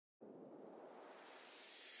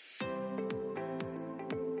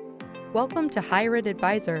Welcome to Higher Ed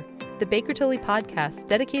Advisor, the Baker Tilly podcast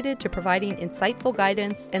dedicated to providing insightful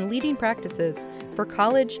guidance and leading practices for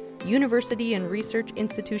college, university, and research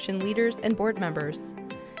institution leaders and board members.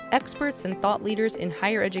 Experts and thought leaders in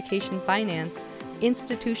higher education finance,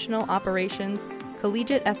 institutional operations,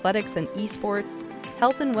 collegiate athletics and esports,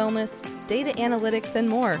 health and wellness, data analytics, and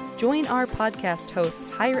more. Join our podcast host,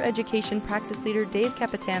 higher education practice leader Dave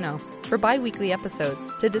Capitano, for bi-weekly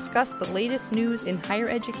episodes to discuss the latest news in higher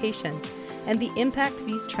education and the impact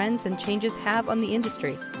these trends and changes have on the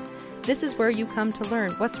industry. This is where you come to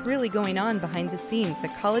learn what's really going on behind the scenes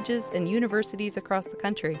at colleges and universities across the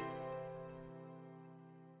country.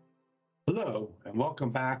 Hello, and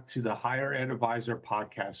welcome back to the Higher Ed Advisor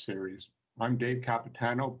podcast series. I'm Dave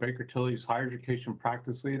Capitano, Baker Tilly's higher education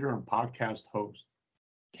practice leader and podcast host.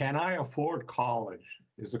 Can I afford college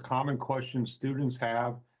is a common question students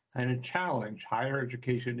have and a challenge higher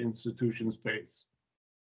education institutions face.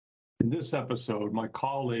 In this episode, my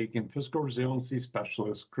colleague and fiscal resiliency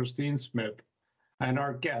specialist, Christine Smith, and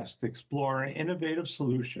our guest explore an innovative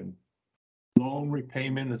solution, loan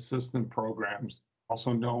repayment assistance programs,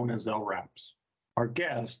 also known as LRAPs. Our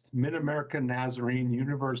guest, Mid-American Nazarene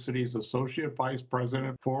University's Associate Vice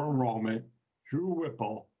President for Enrollment, Drew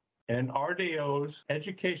Whipple, and RDO's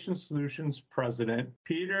Education Solutions President,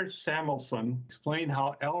 Peter Samuelson, explain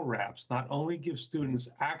how LRAPs not only give students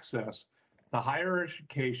access to higher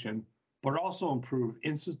education, but also improve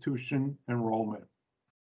institution enrollment.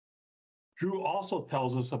 Drew also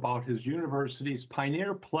tells us about his university's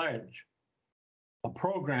Pioneer Pledge, a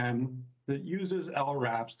program that uses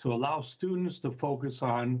LRAPs to allow students to focus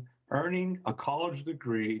on earning a college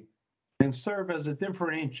degree and serve as a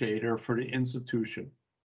differentiator for the institution.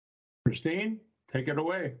 Christine, take it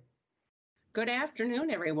away. Good afternoon,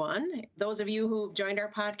 everyone. Those of you who've joined our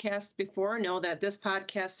podcast before know that this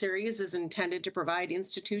podcast series is intended to provide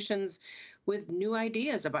institutions with new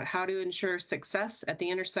ideas about how to ensure success at the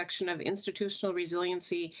intersection of institutional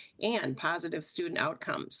resiliency and positive student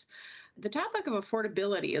outcomes. The topic of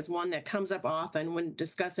affordability is one that comes up often when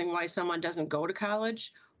discussing why someone doesn't go to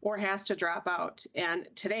college or has to drop out. And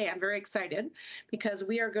today I'm very excited because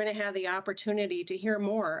we are going to have the opportunity to hear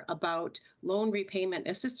more about loan repayment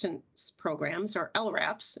assistance programs, or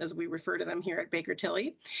LRAPs, as we refer to them here at Baker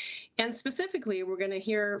Tilly. And specifically, we're going to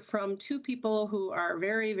hear from two people who are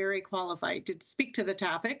very, very qualified to speak to the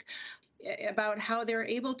topic about how they're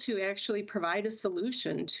able to actually provide a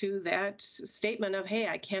solution to that statement of, hey,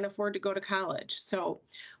 I can't afford to go to college. So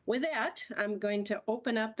with that, I'm going to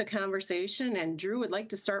open up the conversation, and Drew, would like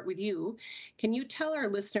to start with you. Can you tell our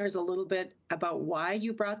listeners a little bit about why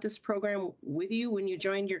you brought this program with you when you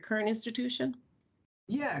joined your current institution?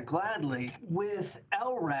 Yeah, gladly. With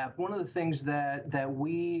LRAP, one of the things that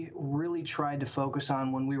we really tried to focus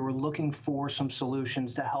on when we were looking for some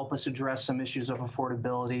solutions to help us address some issues of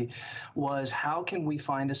affordability was how can we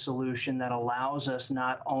find a solution that allows us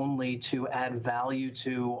not only to add value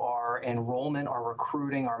to our enrollment, our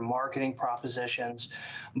recruiting, our marketing propositions,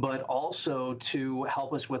 but also to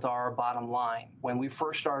help us with our bottom line. When we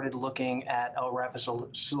first started looking at LRAP as a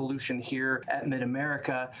solution here at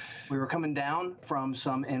Mid-America, we were coming down from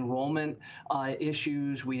some enrollment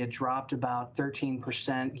issues. We had dropped about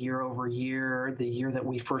 13% year over year. The year that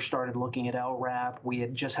we first started looking at LRAP, we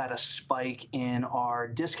had just had a spike in our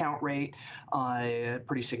discount rate, a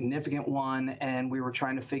pretty significant one, and we were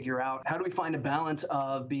trying to figure out how do we find a balance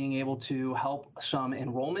of being able to help some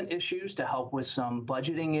enrollment issues, to help with some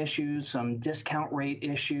budgeting issues, some discount rate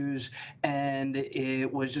issues, and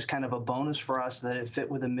it was just kind of a bonus for us that it fit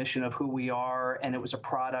with the mission of who we are, and it was a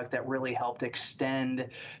product that really helped extend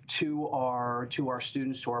to our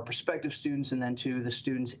students, to our prospective students, and then to the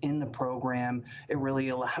students in the program. It really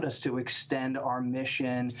allowed us to extend our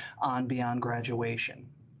mission on beyond graduation.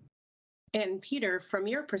 And Peter, from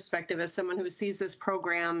your perspective as someone who sees this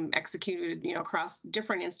program executed, across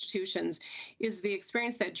different institutions, is the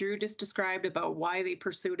experience that Drew just described about why they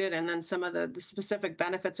pursued it and then some of the specific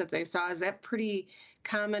benefits that they saw, is that pretty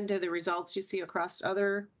common to the results you see across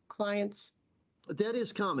other clients? That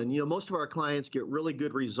is common. Most of our clients get really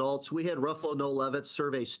good results. We had Ruffalo Noel Levitt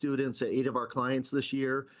survey students at 8 of our clients this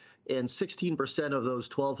year, and 16% of those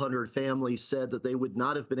 1,200 families said that they would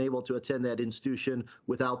not have been able to attend that institution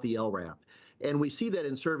without the LRAP. And we see that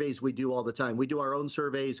in surveys we do all the time. We do our own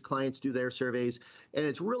surveys, clients do their surveys, and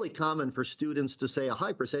it's really common for students to say, a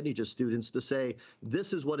high percentage of students to say,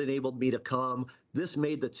 this is what enabled me to come, this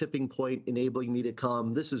made the tipping point enabling me to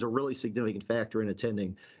come, this is a really significant factor in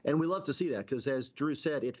attending. And we love to see that because, as Drew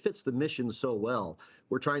said, it fits the mission so well.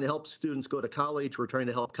 We're trying to help students go to college, we're trying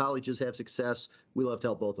to help colleges have success. We love to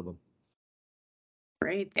help both of them.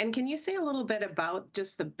 Great. And can you say a little bit about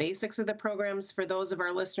just the basics of the programs for those of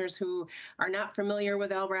our listeners who are not familiar with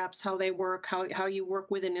LRAPs, how they work, how you work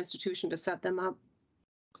with an institution to set them up?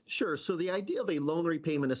 Sure. So the idea of a loan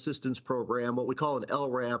repayment assistance program, what we call an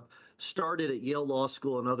LRAP, started at Yale Law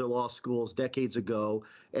School and other law schools decades ago,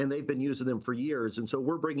 and they've been using them for years. And so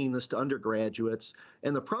we're bringing this to undergraduates.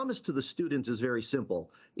 And the promise to the students is very simple.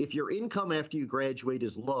 If your income after you graduate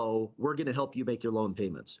is low, we're going to help you make your loan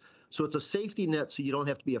payments. So it's a safety net so you don't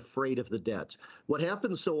have to be afraid of the debt. What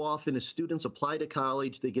happens so often is students apply to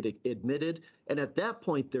college, they get admitted, and at that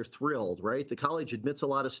point they're thrilled, right? The college admits a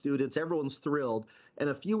lot of students, everyone's thrilled, and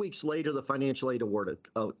a few weeks later the financial aid award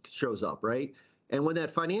shows up, right? And when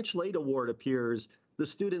that financial aid award appears, the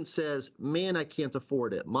student says, man, I can't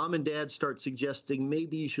afford it. Mom and dad start suggesting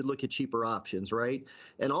maybe you should look at cheaper options, right?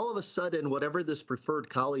 And all of a sudden, whatever this preferred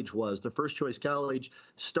college was, the first choice college,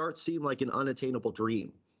 starts seem like an unattainable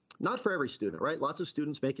dream. Not for every student, right? Lots of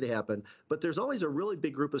students make it happen, but there's always a really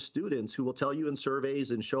big group of students who will tell you in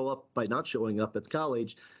surveys and show up by not showing up at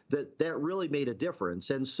college that that really made a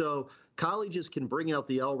difference. And so colleges can bring out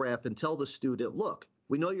the LRAP and tell the student, look,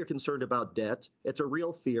 we know you're concerned about debt. It's a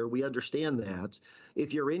real fear. We understand that.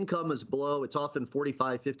 If your income is below, it's often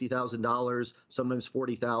 $45,000, $50,000, sometimes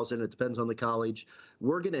 $40,000. It depends on the college.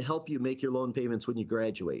 We're going to help you make your loan payments when you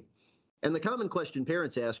graduate. And the common question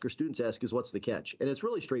parents ask or students ask is, what's the catch? And it's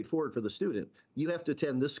really straightforward for the student. You have to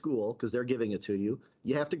attend this school because they're giving it to you.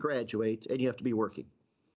 You have to graduate and you have to be working.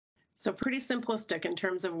 So pretty simplistic in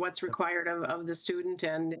terms of what's required of the student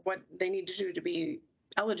and what they need to do to be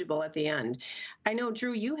eligible at the end. I know,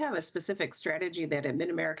 Drew, you have a specific strategy that at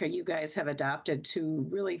Mid-America you guys have adopted to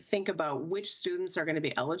really think about which students are going to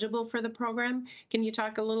be eligible for the program. Can you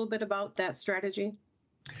talk a little bit about that strategy?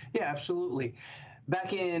 Yeah, absolutely.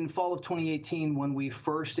 Back in fall of 2018, when we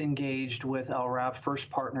first engaged with LRAP,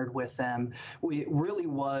 first partnered with them, it really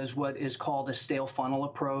was what is called a stale funnel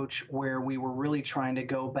approach, where we were really trying to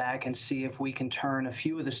go back and see if we can turn a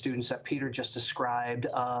few of the students that Peter just described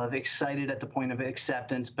of excited at the point of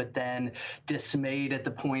acceptance, but then dismayed at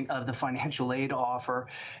the point of the financial aid offer,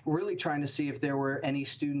 really trying to see if there were any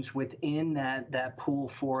students within that pool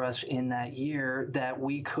for us in that year that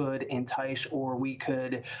we could entice or we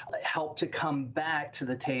could help to come back to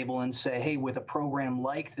the table and say, hey, with a program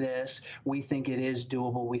like this, we think it is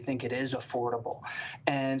doable. We think it is affordable.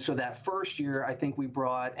 And so that first year, I think we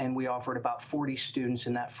brought and we offered about 40 students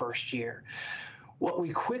in that first year. What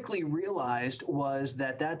we quickly realized was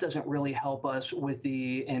that that doesn't really help us with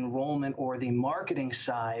the enrollment or the marketing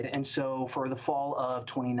side. And so for the fall of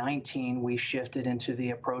 2019, we shifted into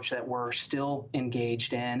the approach that we're still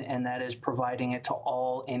engaged in, and that is providing it to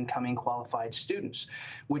all incoming qualified students,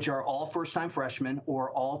 which are all first-time freshmen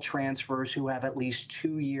or all transfers who have at least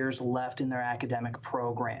 2 years left in their academic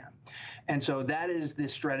program. And so that is the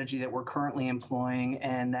strategy that we're currently employing,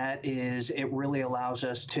 and that is, it really allows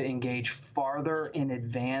us to engage farther in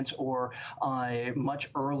advance or much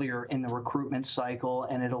earlier in the recruitment cycle,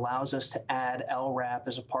 and it allows us to add LRAP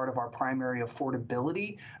as a part of our primary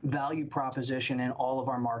affordability value proposition in all of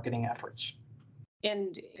our marketing efforts.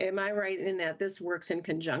 And am I right in that this works in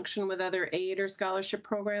conjunction with other aid or scholarship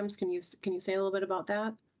programs? Can you say a little bit about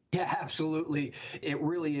that? Yeah, absolutely. It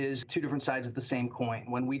really is two different sides of the same coin.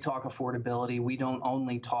 When we talk affordability, we don't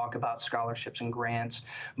only talk about scholarships and grants,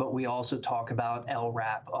 but we also talk about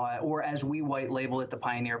LRAP, or as we white label it, the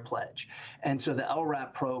Pioneer Pledge. And so the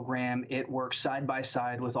LRAP program, it works side by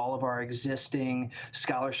side with all of our existing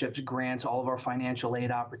scholarships, grants, all of our financial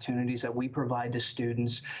aid opportunities that we provide to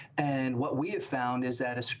students. And what we have found is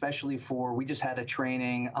that especially we just had a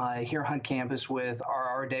training here on campus with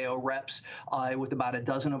our Ardeo reps with about a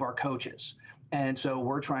dozen of our coaches. And so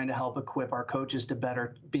we're trying to help equip our coaches to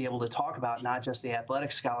better be able to talk about not just the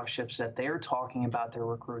athletic scholarships that they're talking about their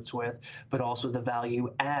recruits with, but also the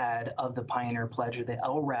value add of the Pioneer Pledge or the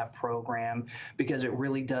LRAP program, because it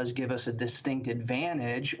really does give us a distinct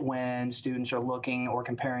advantage when students are looking or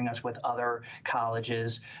comparing us with other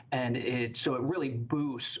colleges. And so it really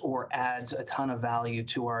boosts or adds a ton of value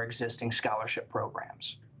to our existing scholarship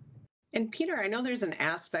programs. And Peter, I know there's an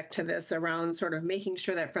aspect to this around sort of making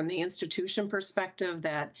sure that from the institution perspective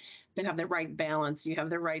that they have the right balance, you have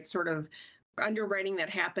the right sort of underwriting that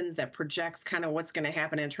happens that projects kind of what's going to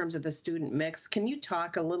happen in terms of the student mix. Can you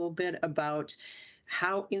talk a little bit about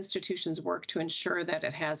how institutions work to ensure that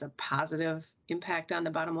it has a positive impact on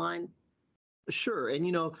the bottom line? Sure.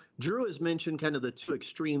 And Drew has mentioned kind of the two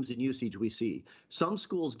extremes in usage we see. Some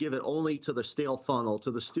schools give it only to the stale funnel,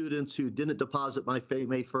 to the students who didn't deposit by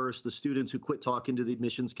May 1st, the students who quit talking to the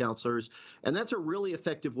admissions counselors. And that's a really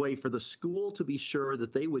effective way for the school to be sure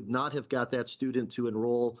that they would not have got that student to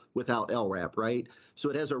enroll without LRAP, right?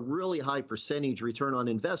 So it has a really high percentage return on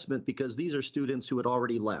investment because these are students who had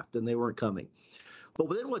already left and they weren't coming. But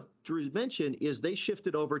then what Drew mentioned is they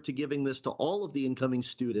shifted over to giving this to all of the incoming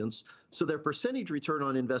students. So their percentage return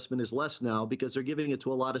on investment is less now because they're giving it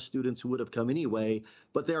to a lot of students who would have come anyway,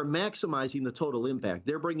 but they're maximizing the total impact.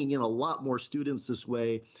 They're bringing in a lot more students this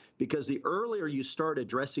way because the earlier you start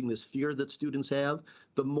addressing this fear that students have,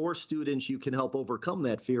 the more students you can help overcome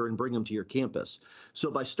that fear and bring them to your campus.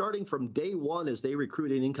 So by starting from day one as they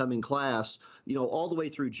recruit an incoming class, all the way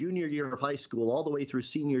through junior year of high school, all the way through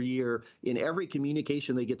senior year, in every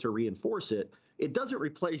communication they get to reinforce it, it doesn't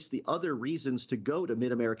replace the other reasons to go to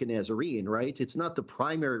Mid-American Nazarene, right? It's not the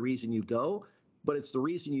primary reason you go, but it's the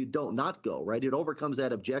reason you don't not go, right? It overcomes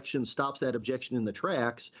that objection, stops that objection in the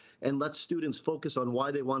tracks, and lets students focus on why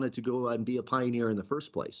they wanted to go and be a pioneer in the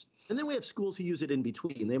first place. And then we have schools who use it in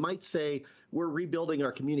between. They might say, we're rebuilding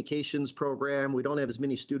our communications program. We don't have as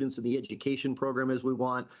many students in the education program as we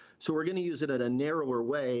want. So we're going to use it in a narrower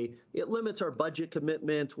way. It limits our budget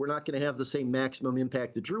commitment. We're not going to have the same maximum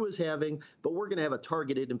impact that Drew is having, but we're going to have a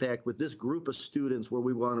targeted impact with this group of students where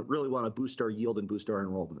we really want to boost our yield and boost our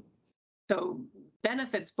enrollment. So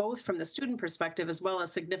benefits both from the student perspective as well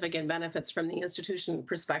as significant benefits from the institution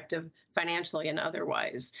perspective, financially and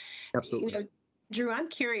otherwise. Absolutely. Drew, I'm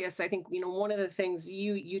curious. I think, one of the things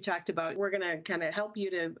you talked about, we're going to kind of help you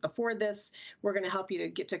to afford this. We're going to help you to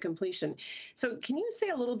get to completion. So can you say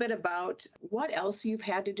a little bit about what else you've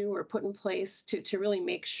had to do or put in place to really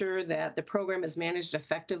make sure that the program is managed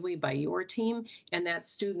effectively by your team and that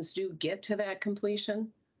students do get to that completion?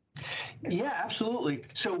 Yeah, absolutely.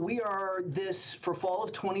 So we are for fall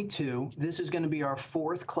of 22. This is going to be our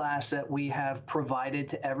fourth class that we have provided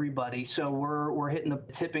to everybody. So we're hitting the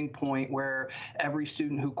tipping point where every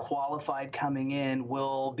student who qualified coming in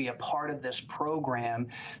will be a part of this program.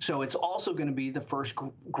 So it's also going to be the first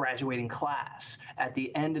graduating class at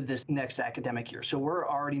the end of this next academic year. So we're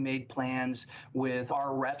already made plans with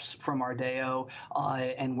our reps from Ardeo,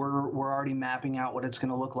 and we're already mapping out what it's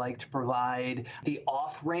going to look like to provide the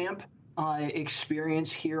off-ramp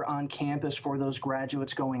experience here on campus for those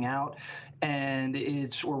graduates going out. And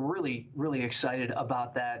we're really, really excited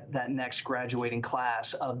about that next graduating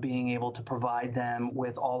class of being able to provide them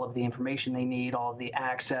with all of the information they need, all of the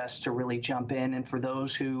access to really jump in. And for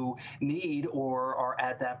those who need or are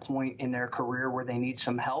at that point in their career where they need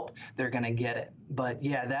some help, they're going to get it. But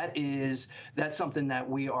yeah, that's something that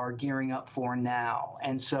we are gearing up for now.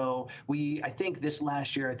 And so I think this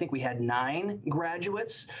last year, we had 9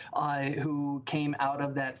 graduates who came out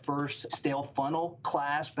of that first stale funnel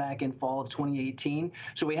class back in fall of 2018.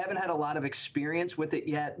 So we haven't had a lot of experience with it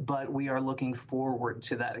yet, but we are looking forward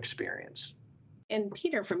to that experience. And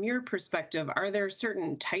Peter, from your perspective, are there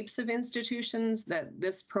certain types of institutions that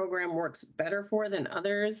this program works better for than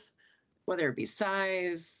others, whether it be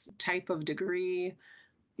size, type of degree?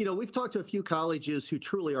 We've talked to a few colleges who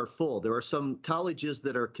truly are full. There are some colleges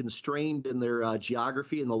that are constrained in their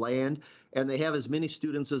geography and the land, and they have as many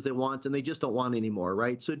students as they want, and they just don't want any more,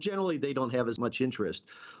 right? So generally, they don't have as much interest.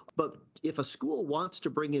 But if a school wants to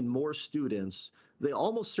bring in more students, they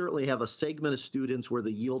almost certainly have a segment of students where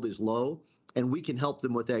the yield is low, and we can help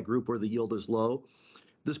them with that group where the yield is low.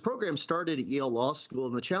 This program started at Yale Law School,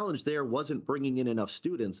 and the challenge there wasn't bringing in enough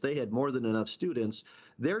students. They had more than enough students.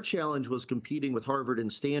 Their challenge was competing with Harvard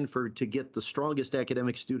and Stanford to get the strongest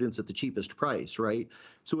academic students at the cheapest price, right?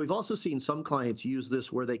 So we've also seen some clients use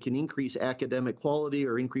this where they can increase academic quality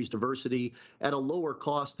or increase diversity at a lower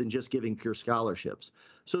cost than just giving pure scholarships.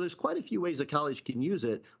 So there's quite a few ways a college can use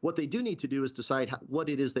it. What they do need to do is decide what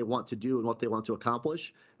it is they want to do and what they want to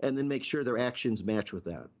accomplish, and then make sure their actions match with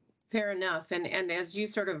that. Fair enough. And as you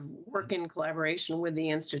sort of work in collaboration with the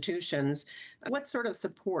institutions, what sort of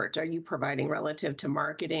support are you providing relative to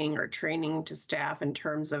marketing or training to staff in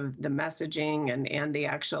terms of the messaging and the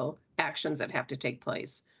actual actions that have to take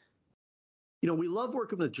place? We love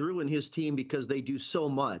working with Drew and his team because they do so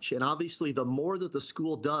much. And obviously, the more that the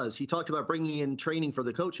school does, he talked about bringing in training for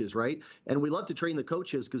the coaches, right? And we love to train the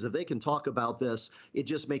coaches because if they can talk about this, it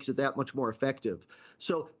just makes it that much more effective.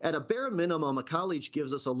 So at a bare minimum, a college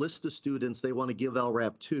gives us a list of students they want to give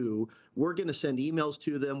LRAP to. we're going to send emails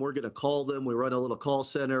to them. We're going to call them. We run a little call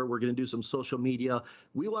center. We're going to do some social media.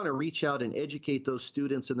 We want to reach out and educate those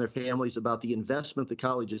students and their families about the investment the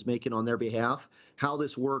college is making on their behalf, how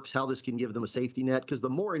this works, how this can give them a safety net, because the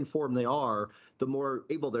more informed they are, the more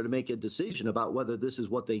able they're to make a decision about whether this is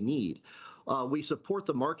what they need. We support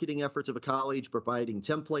the marketing efforts of a college, providing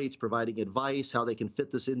templates, providing advice, how they can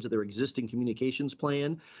fit this into their existing communications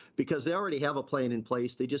plan, because they already have a plan in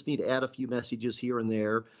place. They just need to add a few messages here and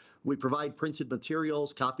there. We provide printed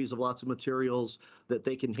materials, copies of lots of materials that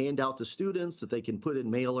they can hand out to students, that they can put in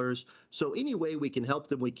mailers. So any way we can help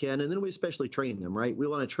them, we can. And then we especially train them, right? We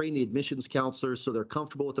want to train the admissions counselors so they're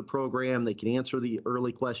comfortable with the program. They can answer the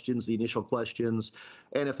early questions, the initial questions.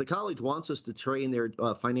 And if the college wants us to train their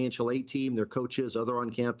financial aid team, their coaches, other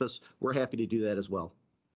on campus, we're happy to do that as well.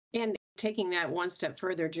 And taking that one step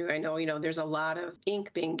further, Drew, I know, there's a lot of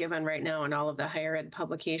ink being given right now in all of the higher ed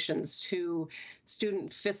publications to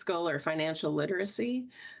student fiscal or financial literacy.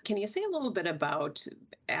 Can you say a little bit about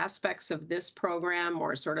aspects of this program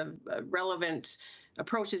or sort of relevant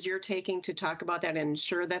approaches you're taking to talk about that and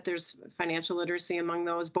ensure that there's financial literacy among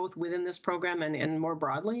those, both within this program and more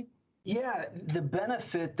broadly? Yeah, the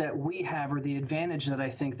benefit that we have, or the advantage that I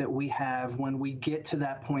think that we have when we get to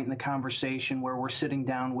that point in the conversation where we're sitting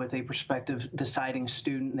down with a prospective deciding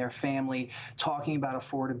student and their family, talking about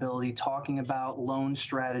affordability, talking about loan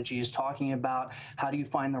strategies, talking about how do you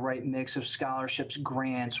find the right mix of scholarships,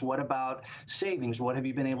 grants, what about savings, what have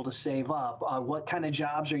you been able to save up, what kind of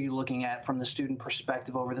jobs are you looking at from the student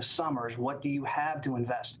perspective over the summers, what do you have to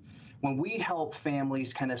invest? When we help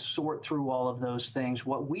families kind of sort through all of those things,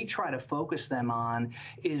 what we try to focus them on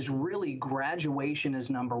is really graduation is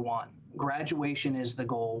number one. Graduation is the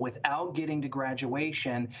goal. Without getting to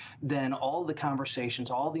graduation, then all the conversations,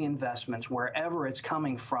 all the investments, wherever it's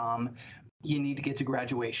coming from, you need to get to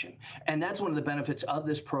graduation. And that's one of the benefits of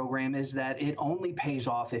this program is that it only pays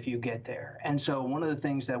off if you get there. And so one of the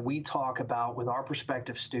things that we talk about with our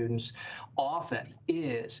prospective students often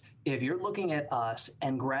is if you're looking at us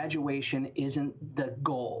and graduation isn't the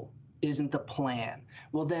goal, isn't the plan,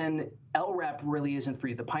 well then LRAP really isn't for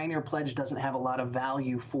you. The Pioneer Pledge doesn't have a lot of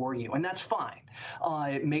value for you, and that's fine.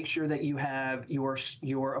 Make sure that you have your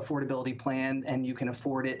affordability plan and you can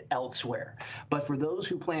afford it elsewhere. But for those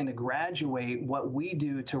who plan to graduate, what we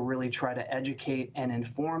do to really try to educate and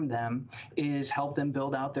inform them is help them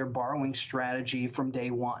build out their borrowing strategy from day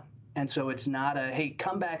one. And so it's not a, hey,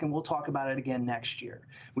 come back and we'll talk about it again next year.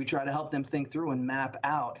 We try to help them think through and map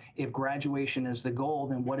out if graduation is the goal,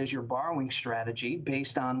 then what is your borrowing strategy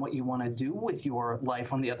based on what you want to do with your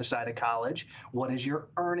life on the other side of college? What is your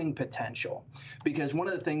earning potential? Because one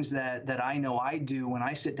of the things that I know I do when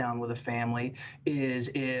I sit down with a family is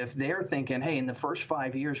if they're thinking, hey, in the first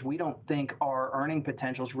 5 years, we don't think our earning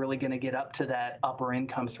potential is really going to get up to that upper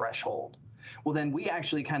income threshold. Well, then we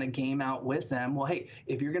actually kind of game out with them. Well, hey,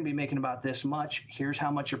 if you're going to be making about this much, here's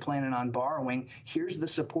how much you're planning on borrowing. Here's the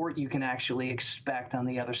support you can actually expect on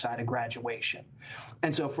the other side of graduation.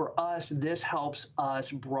 And so for us, this helps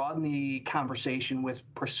us broaden the conversation with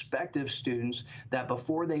prospective students that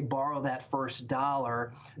before they borrow that first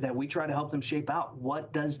dollar, that we try to help them shape out.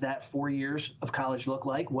 What does that 4 years of college look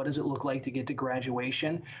like? What does it look like to get to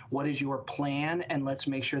graduation? What is your plan? And let's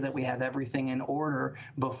make sure that we have everything in order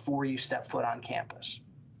before you step foot on campus.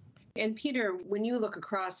 And Peter, when you look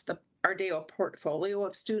across the Ardeo portfolio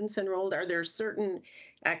of students enrolled, are there certain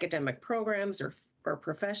academic programs or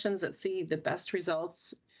professions that see the best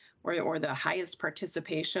results or the highest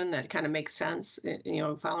participation that kind of makes sense,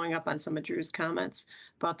 following up on some of Drew's comments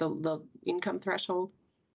about the income threshold?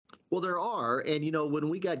 Well, there are. And, when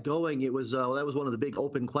we got going, it was that was one of the big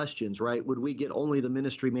open questions, right? Would we get only the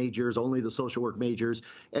ministry majors, only the social work majors?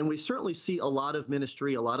 And we certainly see a lot of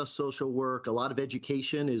ministry, a lot of social work, a lot of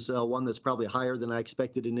education is one that's probably higher than I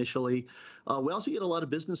expected initially. We also get a lot of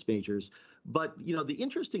business majors. But, the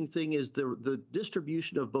interesting thing is the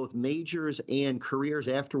distribution of both majors and careers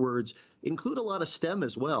afterwards include a lot of STEM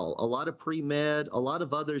as well, a lot of pre-med, a lot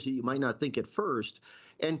of others that you might not think at first.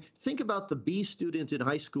 And think about the B student in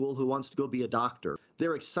high school who wants to go be a doctor.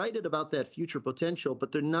 They're excited about that future potential,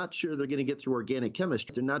 but they're not sure they're going to get through organic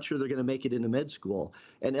chemistry. They're not sure they're going to make it into med school.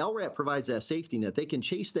 And LRAP provides that safety net. They can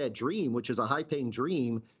chase that dream, which is a high-paying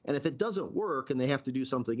dream, and if it doesn't work and they have to do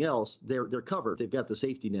something else, they're covered. They've got the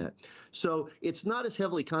safety net. So it's not as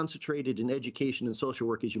heavily concentrated in education and social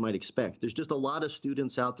work as you might expect. There's just a lot of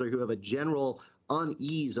students out there who have a general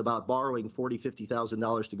unease about borrowing $40,000,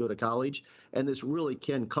 $50,000 to go to college, and this really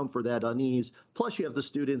can comfort that unease. Plus, you have the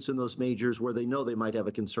students in those majors where they know they might have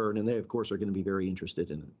a concern, and they, of course, are going to be very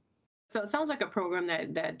interested in it. So it sounds like a program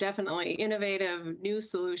that definitely innovative, new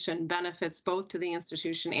solution benefits both to the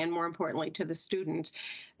institution and more importantly to the student.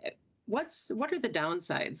 Uh, what are the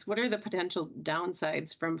downsides? What are the potential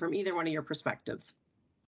downsides from either one of your perspectives?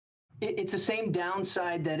 It's the same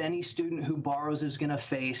downside that any student who borrows is going to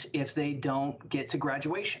face if they don't get to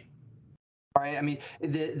graduation. Right. I mean,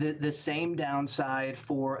 the same downside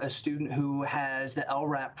for a student who has the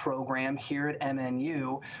LRAP program here at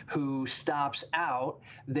MNU who stops out,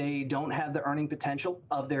 they don't have the earning potential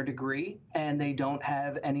of their degree and they don't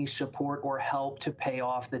have any support or help to pay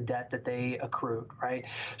off the debt that they accrued. Right.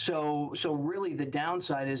 So really the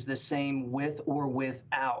downside is the same with or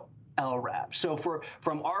without LRAP. So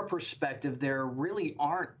from our perspective, there really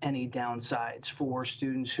aren't any downsides for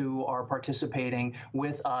students who are participating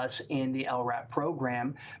with us in the LRAP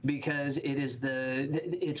program because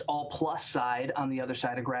it's all plus side on the other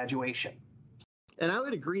side of graduation. And I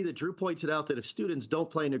would agree that Drew pointed out that if students don't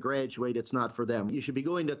plan to graduate, it's not for them. You should be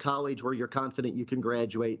going to college where you're confident you can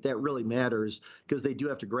graduate. That really matters because they do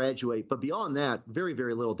have to graduate. But beyond that, very,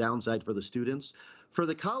 very little downside for the students. For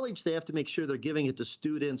the college, they have to make sure they're giving it to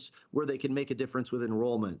students where they can make a difference with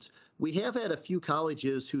enrollment. We have had a few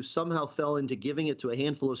colleges who somehow fell into giving it to a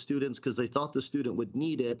handful of students because they thought the student would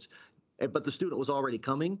need it, but the student was already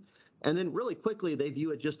coming. And then really quickly, they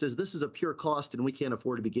view it just as this is a pure cost and we can't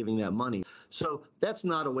afford to be giving that money. So that's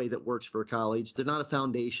not a way that works for a college. They're not a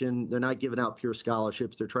foundation. They're not giving out pure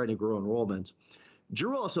scholarships. They're trying to grow enrollment.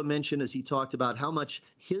 Drew also mentioned as he talked about how much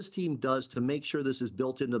his team does to make sure this is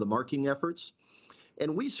built into the marketing efforts.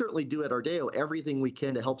 And we certainly do at Ardeo everything we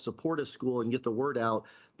can to help support a school and get the word out.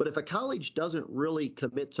 But if a college doesn't really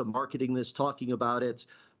commit to marketing this, talking about it,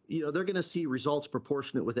 they're going to see results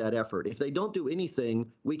proportionate with that effort. If they don't do anything,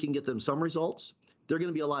 we can get them some results. They're going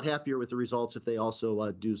to be a lot happier with the results if they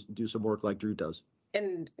also do some work like Drew does.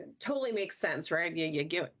 And totally makes sense, right? You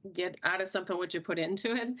get out of something what you put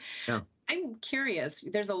into it. Yeah. I'm curious.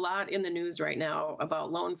 There's a lot in the news right now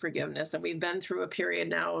about loan forgiveness, and we've been through a period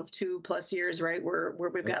now of 2+ years, right, where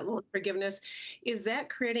we've got loan forgiveness. Is that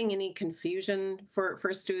creating any confusion for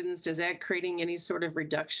students? Is that creating any sort of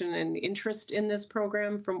reduction in interest in this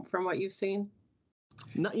program from what you've seen?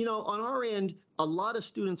 On our end, a lot of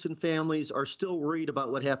students and families are still worried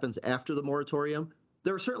about what happens after the moratorium.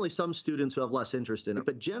 There are certainly some students who have less interest in it,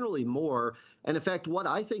 but generally more. And in fact, what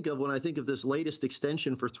I think of when I think of this latest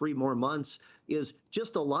extension for 3 more months is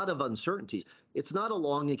just a lot of uncertainty. It's not a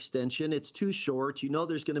long extension. It's too short.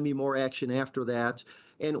 There's going to be more action after that.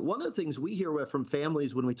 And one of the things we hear from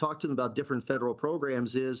families when we talk to them about different federal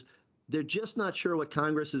programs is they're just not sure what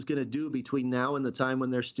Congress is going to do between now and the time when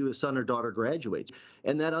their son or daughter graduates.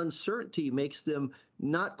 And that uncertainty makes them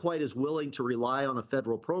not quite as willing to rely on a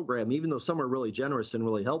federal program, even though some are really generous and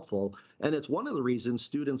really helpful. And it's one of the reasons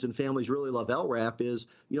students and families really love LRAP is,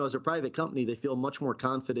 as a private company, they feel much more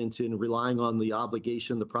confident in relying on the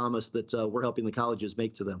obligation, the promise that we're helping the colleges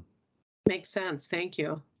make to them. Makes sense. Thank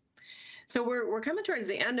you. So we're coming towards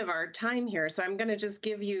the end of our time here. So I'm going to just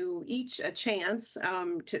give you each a chance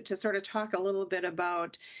to sort of talk a little bit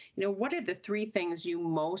about, what are the 3 things you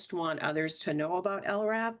most want others to know about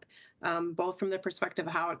LRAP, both from the perspective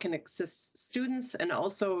of how it can assist students and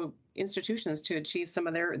also institutions to achieve some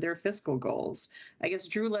of their fiscal goals. I guess,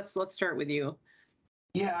 Drew, let's start with you.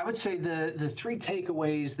 Yeah, I would say the 3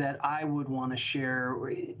 takeaways that I would want to share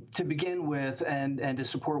to begin with and to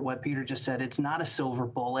support what Peter just said, it's not a silver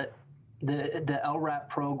bullet. The LRAP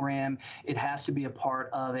program, it has to be a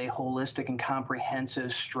part of a holistic and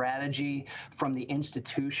comprehensive strategy from the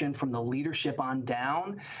institution, from the leadership on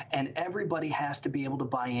down, and everybody has to be able to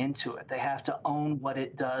buy into it. They have to own what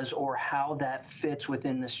it does or how that fits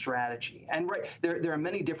within the strategy. And there are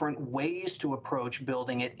many different ways to approach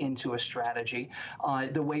building it into a strategy.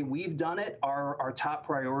 The way we've done it, our top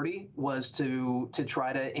priority was to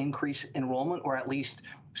try to increase enrollment or at least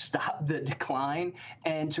stop the decline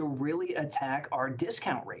and to really attack our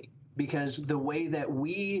discount rate. Because the way that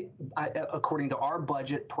according to our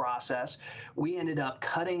budget process, we ended up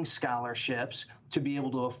cutting scholarships to be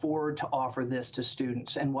able to afford to offer this to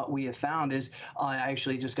students. And what we have found is, I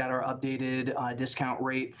actually just got our updated discount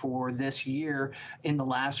rate for this year. In the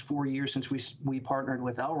last 4 years since we partnered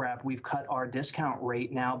with LRAP, we've cut our discount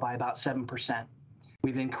rate now by about 7%.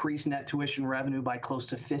 We've increased net tuition revenue by close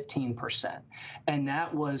to 15%. And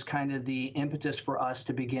that was kind of the impetus for us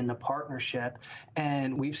to begin the partnership.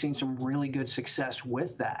 And we've seen some really good success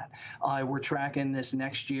with that. We're tracking this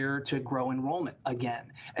next year to grow enrollment again.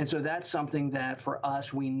 And so that's something that for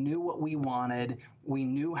us, we knew what we wanted. We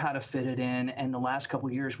knew how to fit it in, and the last couple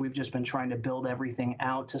of years, we've just been trying to build everything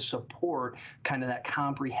out to support kind of that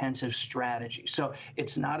comprehensive strategy. So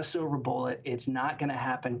it's not a silver bullet. It's not going to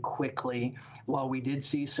happen quickly. While we did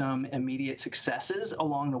see some immediate successes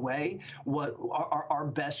along the way, what our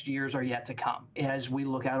best years are yet to come as we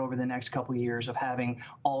look out over the next couple of years of having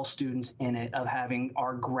all students in it, of having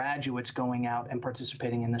our graduates going out and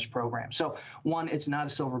participating in this program. So one, it's not a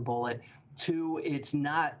silver bullet. Two, it's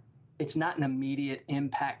not an immediate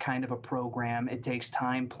impact kind of a program. It takes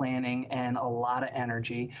time, planning, and a lot of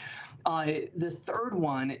energy. The third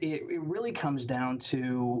one, it really comes down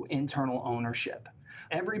to internal ownership.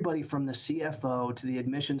 Everybody from the CFO to the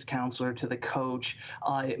admissions counselor to the coach,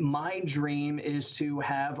 my dream is to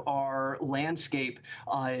have our landscape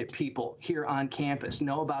people here on campus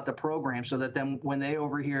know about the program so that then when they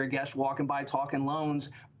overhear a guest walking by talking loans,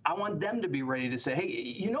 I want them to be ready to say, hey,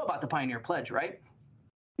 you know about the Pioneer Pledge, right?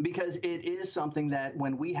 Because it is something that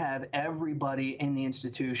when we have everybody in the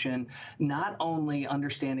institution not only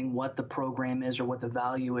understanding what the program is or what the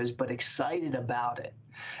value is, but excited about it.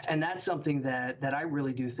 And that's something that I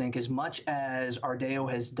really do think, as much as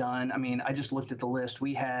Ardeo has done. I mean, I just looked at the list.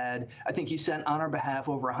 We had, I think you sent on our behalf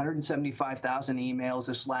over 175,000 emails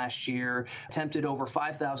this last year, attempted over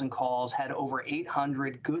 5,000 calls, had over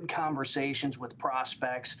 800 good conversations with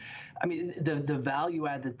prospects. I mean, the value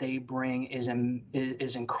add that they bring is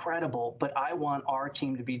incredible, but I want our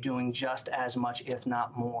team to be doing just as much, if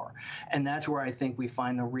not more. And that's where I think we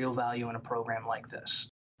find the real value in a program like this.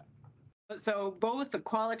 So both the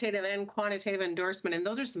qualitative and quantitative endorsement, and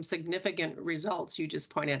those are some significant results you just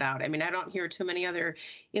pointed out. I mean, I don't hear too many other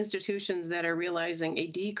institutions that are realizing a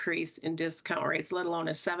decrease in discount rates, let alone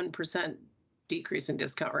a 7% decrease in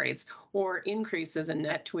discount rates or increases in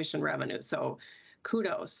net tuition revenue. So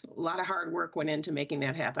kudos. A lot of hard work went into making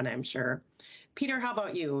that happen, I'm sure. Peter, how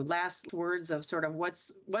about you? Last words of sort of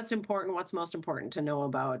what's important, what's most important to know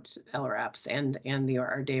about LRAPs and the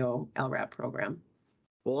Ardeo LRAP program?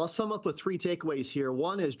 Well, I'll sum up with 3 takeaways here.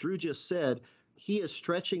 One, as Drew just said, he is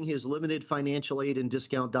stretching his limited financial aid and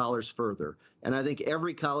discount dollars further. And I think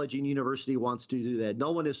every college and university wants to do that.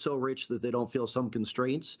 No one is so rich that they don't feel some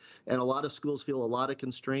constraints. And a lot of schools feel a lot of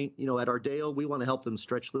constraint. You know, at Ardeo, we want to help them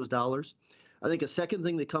stretch those dollars. I think a second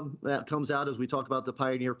thing that comes out as we talk about the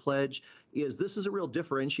Pioneer Pledge is this is a real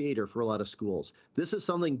differentiator for a lot of schools. This is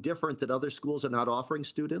something different that other schools are not offering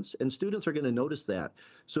students, and students are going to notice that.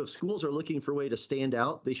 So if schools are looking for a way to stand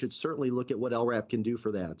out, they should certainly look at what LRAP can do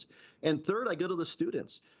for that. And third, I go to the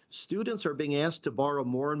students. Students are being asked to borrow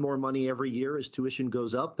more and more money every year as tuition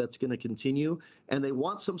goes up. That's going to continue. And they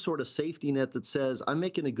want some sort of safety net that says, I'm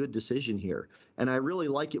making a good decision here. And I really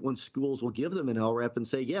like it when schools will give them an LRAP and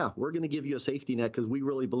say, yeah, we're going to give you a safety net because we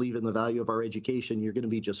really believe in the value of our education. You're going to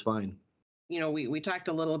be just fine. You know, we talked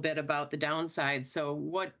a little bit about the downside. So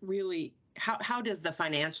what really, how does the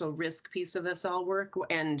financial risk piece of this all work?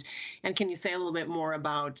 And can you say a little bit more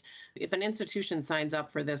about if an institution signs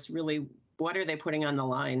up for this, really, what are they putting on the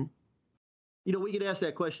line? You know, we get asked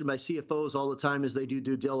that question by CFOs all the time as they do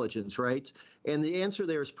due diligence, right? And the answer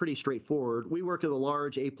there is pretty straightforward. We work with a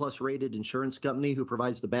large A+ rated insurance company who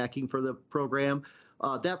provides the backing for the program.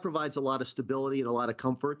 That provides a lot of stability and a lot of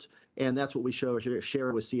comfort, and that's what we share with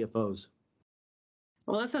CFOs.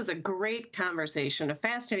 Well, this is a great conversation, a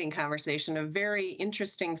fascinating conversation, a very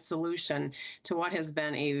interesting solution to what has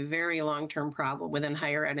been a very long-term problem within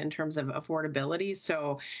higher ed in terms of affordability.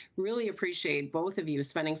 So really appreciate both of you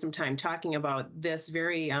spending some time talking about this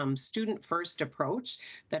very student-first approach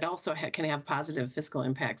that also can have positive fiscal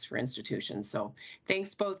impacts for institutions. So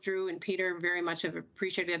thanks both Drew and Peter, very much have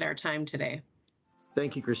appreciated our time today.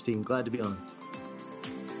 Thank you, Christine. Glad to be on.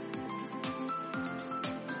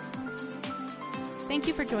 Thank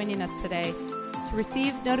you for joining us today. To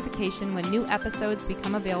receive notification when new episodes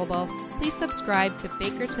become available, please subscribe to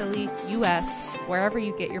Baker Tilly US wherever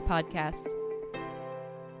you get your podcasts.